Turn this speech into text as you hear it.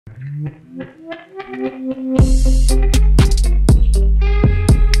So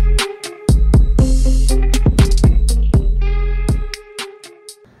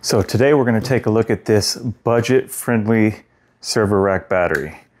today we're going to take a look at this budget-friendly server rack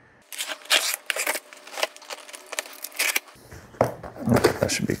battery. Okay, that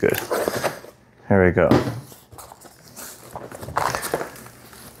should be good. There we go.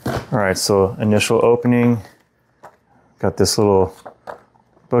 All right, so initial opening. Got this little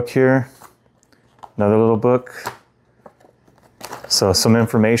book here, another little book. So some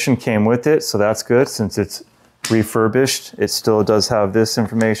information came with it, so that's good. Since it's refurbished, it still does have this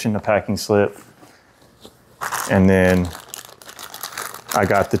information, a packing slip. And then I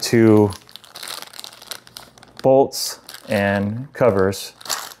got the 2 bolts and covers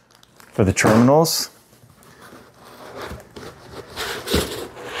for the terminals.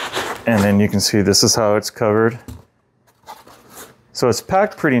 And then you can see this is how it's covered. So it's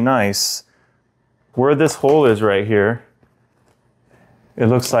packed pretty nice. Where this hole is right here, it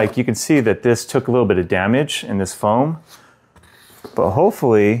looks like you can see that this took a little bit of damage in this foam, but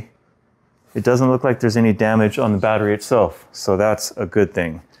hopefully it doesn't look like there's any damage on the battery itself. So that's a good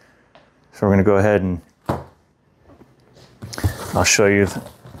thing. So we're going to go ahead and I'll show you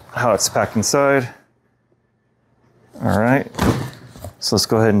how it's packed inside. All right, so let's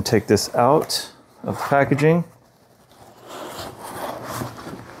go ahead and take this out of the packaging.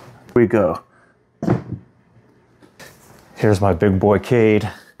 Here we go. Here's my big boy Cade.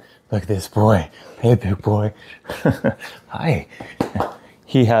 Look at this boy. Hey, big boy. Hi.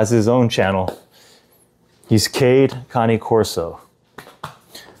 He has his own channel. He's Cade Cane Corso.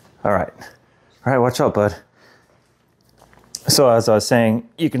 All right. All right, watch out, bud. So as I was saying,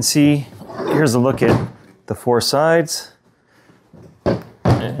 you can see, here's a look at the 4 sides.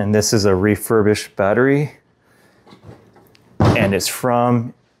 And this is a refurbished battery. And it's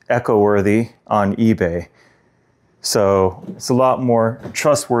from Ecoworthy on eBay. So it's a lot more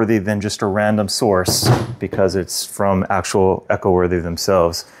trustworthy than just a random source because it's from actual Ecoworthy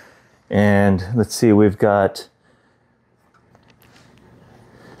themselves. And let's see, we've got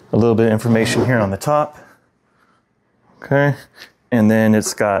a little bit of information here on the top. Okay, and then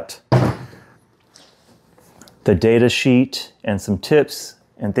it's got the data sheet and some tips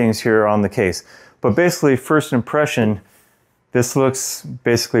and things here on the case. But basically, first impression, this looks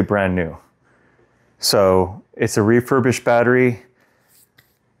basically brand new. So it's a refurbished battery.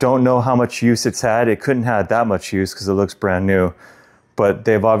 Don't know how much use it's had. It couldn't have that much use because it looks brand new. But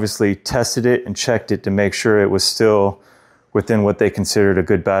they've obviously tested it and checked it to make sure it was still within what they considered a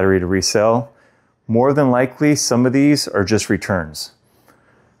good battery to resell. More than likely, some of these are just returns.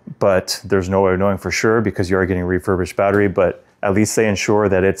 But there's no way of knowing for sure because you are getting a refurbished battery, but at least they ensure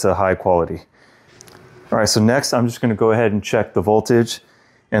that it's a high quality. All right, so next I'm just going to go ahead and check the voltage,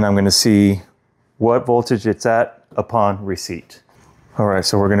 and I'm going to see what voltage it's at upon receipt. All right,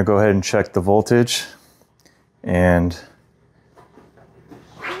 so we're going to go ahead and check the voltage, and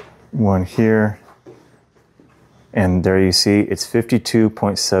one here, and there you see it's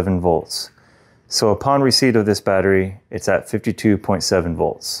 52.7 volts. So upon receipt of this battery, it's at 52.7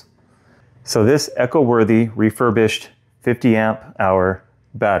 volts. So this Ecoworthy refurbished 50 amp hour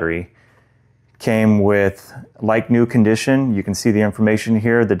battery came with like new condition. You can see the information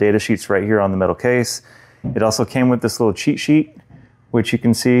here. The data sheet's right here on the metal case. It also came with this little cheat sheet, which you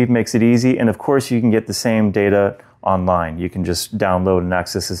can see makes it easy. And of course you can get the same data online. You can just download and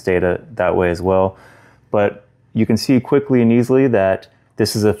access this data that way as well. But you can see quickly and easily that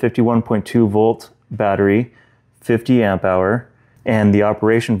this is a 51.2 volt battery, 50 amp hour, and the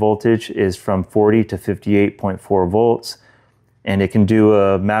operation voltage is from 40 to 58.4 volts. And it can do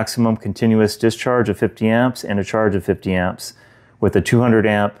a maximum continuous discharge of 50 amps and a charge of 50 amps with a 200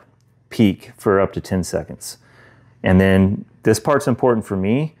 amp peak for up to 10 seconds. And then this part's important for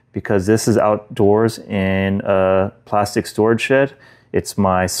me because this is outdoors in a plastic storage shed. It's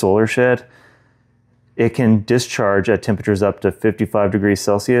my solar shed. It can discharge at temperatures up to 55 degrees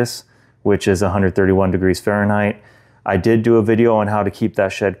Celsius, which is 131 degrees Fahrenheit. I did do a video on how to keep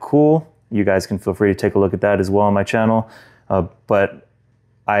that shed cool. You guys can feel free to take a look at that as well on my channel. But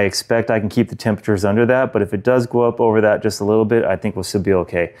I expect I can keep the temperatures under that, but if it does go up over that just a little bit, I think we'll still be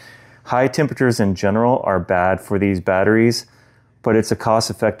okay. High temperatures in general are bad for these batteries, but it's a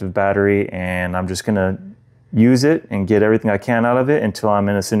cost-effective battery, and I'm just gonna use it and get everything I can out of it until I'm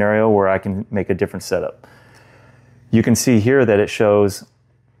in a scenario where I can make a different setup. You can see here that it shows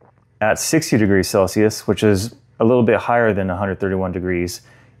at 60 degrees Celsius, which is a little bit higher than 131 degrees,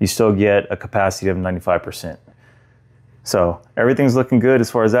 you still get a capacity of 95%. So everything's looking good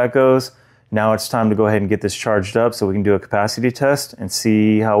as far as that goes. Now it's time to go ahead and get this charged up so we can do a capacity test and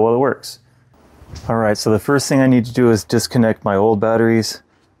see how well it works. All right, so the first thing I need to do is disconnect my old batteries.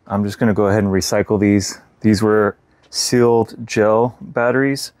 I'm just gonna go ahead and recycle these. These were sealed gel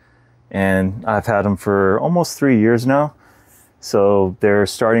batteries, and I've had them for almost 3 years now. So they're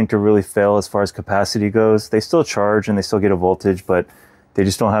starting to really fail as far as capacity goes. They still charge and they still get a voltage, but they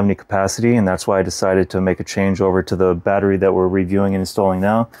just don't have any capacity, and that's why I decided to make a change over to the battery that we're reviewing and installing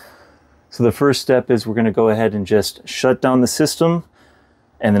now. So the first step is we're gonna go ahead and just shut down the system,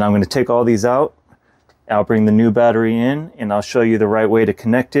 and then I'm gonna take all these out. I'll bring the new battery in, and I'll show you the right way to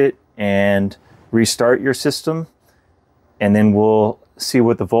connect it and restart your system. And then we'll see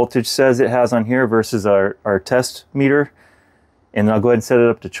what the voltage says it has on here versus our test meter. And then I'll go ahead and set it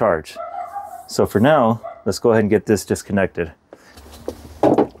up to charge. So for now, let's go ahead and get this disconnected.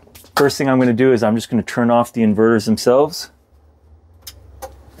 First thing I'm going to do is I'm just going to turn off the inverters themselves.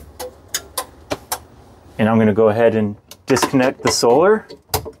 And I'm going to go ahead and disconnect the solar.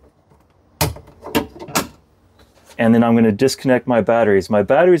 And then I'm going to disconnect my batteries. My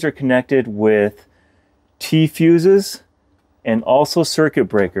batteries are connected with T-fuses and also circuit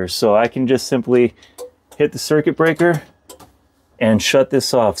breakers. So I can just simply hit the circuit breaker and shut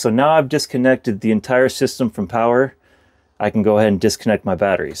this off. So now I've disconnected the entire system from power. I can go ahead and disconnect my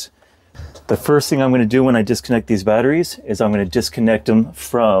batteries. The first thing I'm going to do when I disconnect these batteries is I'm going to disconnect them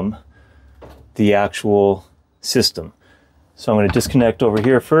from the actual system. So I'm going to disconnect over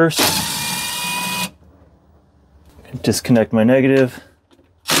here first. Disconnect my negative.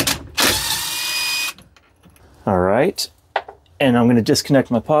 All right. And I'm going to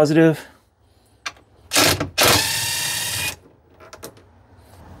disconnect my positive.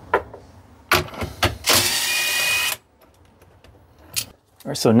 All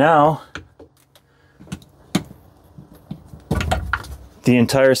right, so now the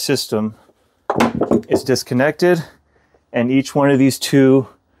entire system is disconnected, and each one of these two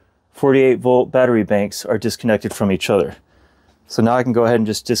 48-volt battery banks are disconnected from each other. So now I can go ahead and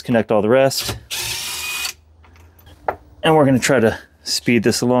just disconnect all the rest. And we're going to try to speed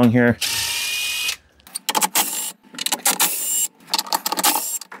this along here.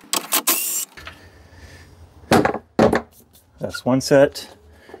 That's one set.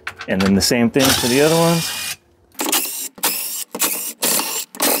 And then the same thing for the other ones.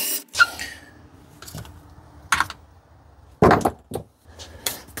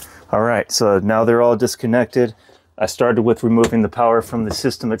 All right, so now they're all disconnected. I started with removing the power from the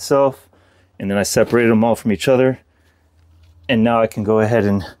system itself, and then I separated them all from each other. And now I can go ahead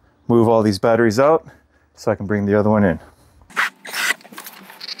and move all these batteries out so I can bring the other one in.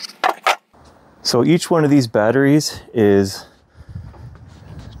 So each one of these batteries is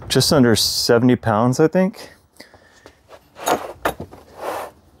just under 70 pounds, I think.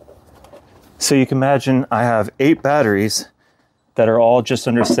 So you can imagine I have 8 batteries that are all just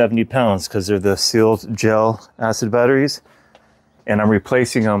under 70 pounds because they're the sealed gel acid batteries. And I'm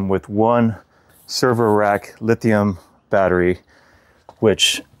replacing them with one server rack lithium battery,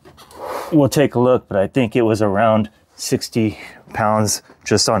 which we'll take a look, but I think it was around 60 pounds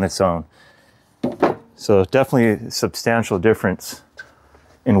just on its own. So definitely a substantial difference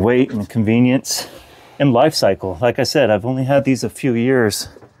in weight and convenience and life cycle. Like I said, I've only had these a few years,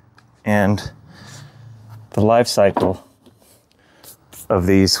 and the life cycle of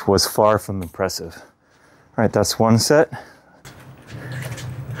these was far from impressive. All right, that's one set.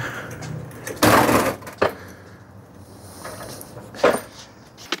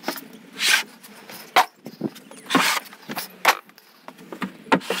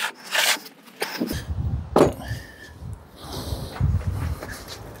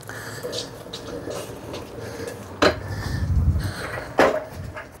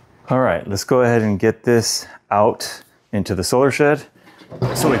 All right, let's go ahead and get this out into the solar shed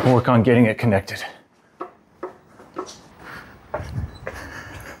so we can work on getting it connected.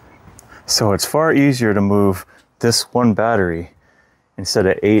 So it's far easier to move this one battery instead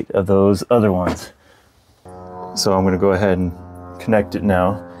of 8 of those other ones. So I'm going to go ahead and connect it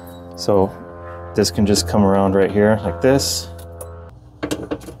now. So this can just come around right here like this.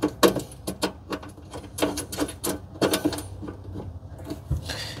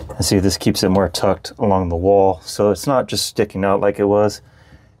 And see, this keeps it more tucked along the wall, so it's not just sticking out like it was.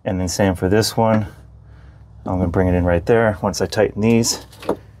 And then same for this one. I'm going to bring it in right there once I tighten these,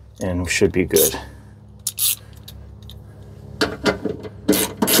 and we should be good.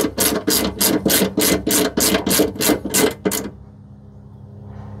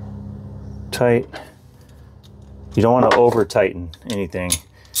 Tight. You don't want to over tighten anything,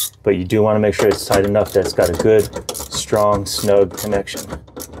 but you do want to make sure it's tight enough that it's got a good, strong, snug connection.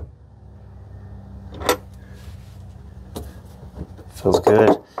 Feels good.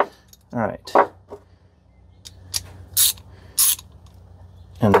 All right.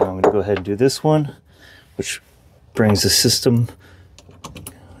 And then I'm going to go ahead and do this one, which brings the system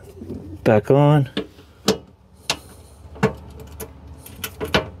back on.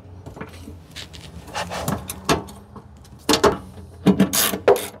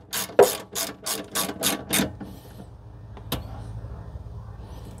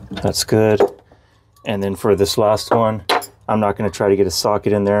 That's good. And then for this last one, I'm not going to try to get a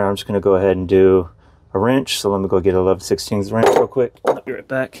socket in there. I'm just going to go ahead and do a wrench. So let me go get a 11/16 wrench real quick. I'll be right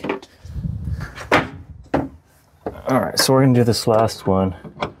back. All right, so we're going to do this last one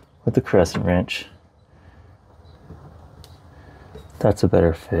with the crescent wrench. That's a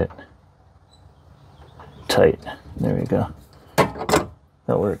better fit. Tight. There we go.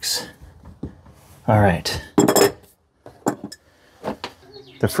 That works. All right.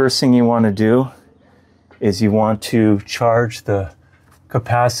 The first thing you want to do is you want to charge the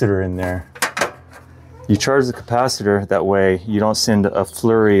capacitor in there. You charge the capacitor, that way you don't send a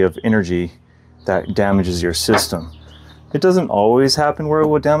flurry of energy that damages your system. It doesn't always happen where it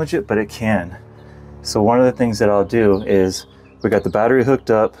will damage it, but it can. So one of the things that I'll do is, we got the battery hooked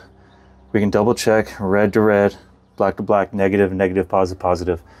up, we can double check red to red, black to black, negative, negative, positive,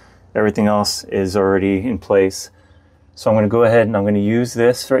 positive. Everything else is already in place. So I'm going to go ahead and I'm going to use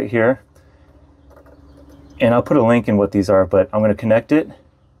this right here. And I'll put a link in what these are, but I'm going to connect it.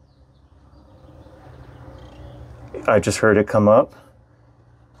 I just heard it come up.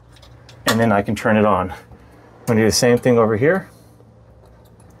 And then I can turn it on. I'm going to do the same thing over here.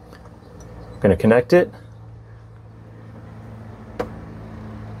 I'm going to connect it.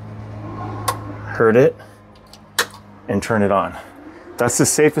 Heard it. And turn it on. That's the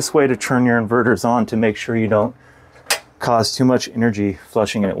safest way to turn your inverters on, to make sure you don't cause too much energy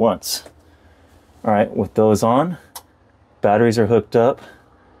flushing it at once. All right, with those on, batteries are hooked up,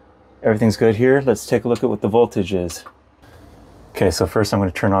 everything's good here. Let's take a look at what the voltage is. Okay, so first I'm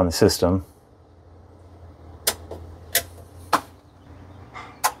going to turn on the system.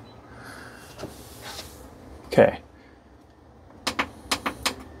 Okay.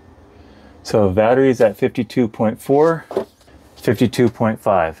 So battery's at 52.4,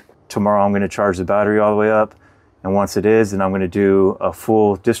 52.5. Tomorrow I'm going to charge the battery all the way up. And once it is, then I'm going to do a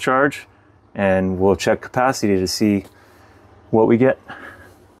full discharge and we'll check capacity to see what we get.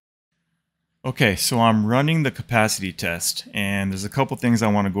 Okay, so I'm running the capacity test, and there's a couple things I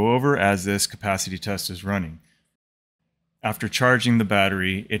want to go over as this capacity test is running. After charging the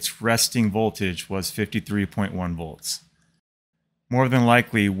battery, its resting voltage was 53.1 volts. More than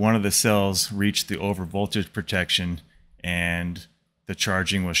likely, one of the cells reached the over voltage protection and the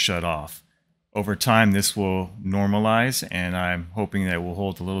charging was shut off. Over time, this will normalize, and I'm hoping that it will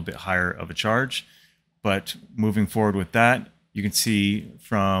hold a little bit higher of a charge. But moving forward with that, you can see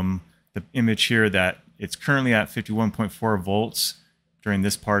from the image here that it's currently at 51.4 volts during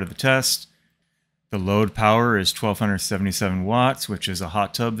this part of the test. The load power is 1277 watts, which is a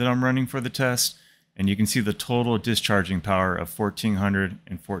hot tub that I'm running for the test. And you can see the total discharging power of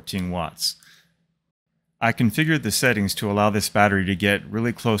 1414 watts. I configured the settings to allow this battery to get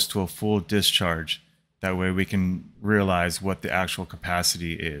really close to a full discharge. That way we can realize what the actual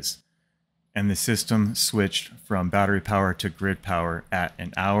capacity is. And the system switched from battery power to grid power at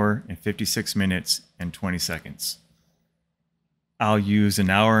 1 hour and 56 minutes and 20 seconds. I'll use 1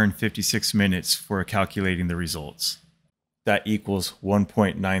 hour and 56 minutes for calculating the results. That equals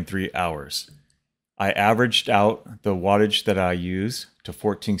 1.93 hours. I averaged out the wattage that I use to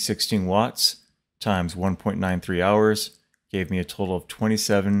 1416 watts times 1.93 hours, gave me a total of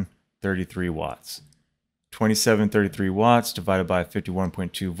 2733 watts. 2733 watts divided by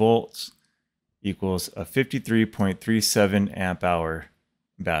 51.2 volts equals a 53.37 amp hour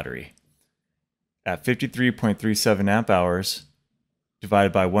battery. At 53.37 amp hours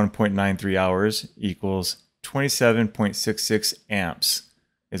divided by 1.93 hours equals 27.66 amps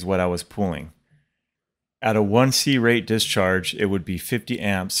is what I was pulling. At a 1C rate discharge, it would be 50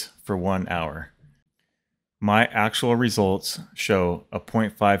 amps for 1 hour. My actual results show a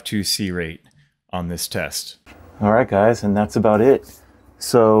 0.52 C rate on this test. All right, guys, and that's about it.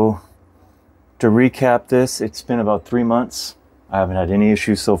 So to recap this, it's been about 3 months. I haven't had any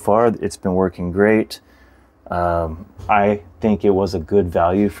issues so far. It's been working great. I think it was a good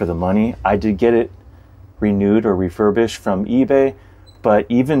value for the money. I did get it renewed or refurbished from eBay, but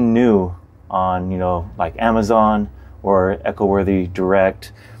even new on, like Amazon or EcoWorthy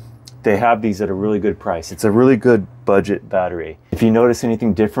Direct, they have these at a really good price. It's a really good budget battery. If you notice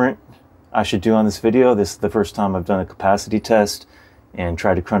anything different I should do on this video, this is the first time I've done a capacity test and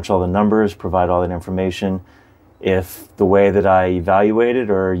tried to crunch all the numbers, provide all that information. If the way that I evaluated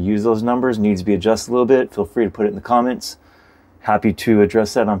or use those numbers needs to be adjusted a little bit, feel free to put it in the comments. Happy to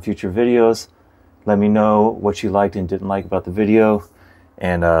address that on future videos. Let me know what you liked and didn't like about the video.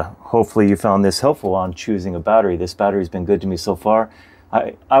 And hopefully you found this helpful on choosing a battery. This battery's been good to me so far.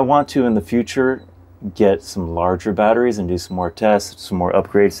 I want to, in the future, get some larger batteries and do some more tests, some more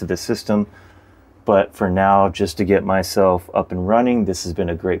upgrades to the system. But for now, just to get myself up and running, this has been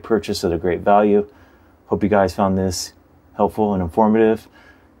a great purchase at a great value. Hope you guys found this helpful and informative,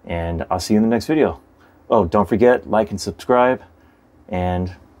 and I'll see you in the next video. Oh, don't forget, like and subscribe,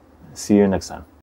 and see you next time.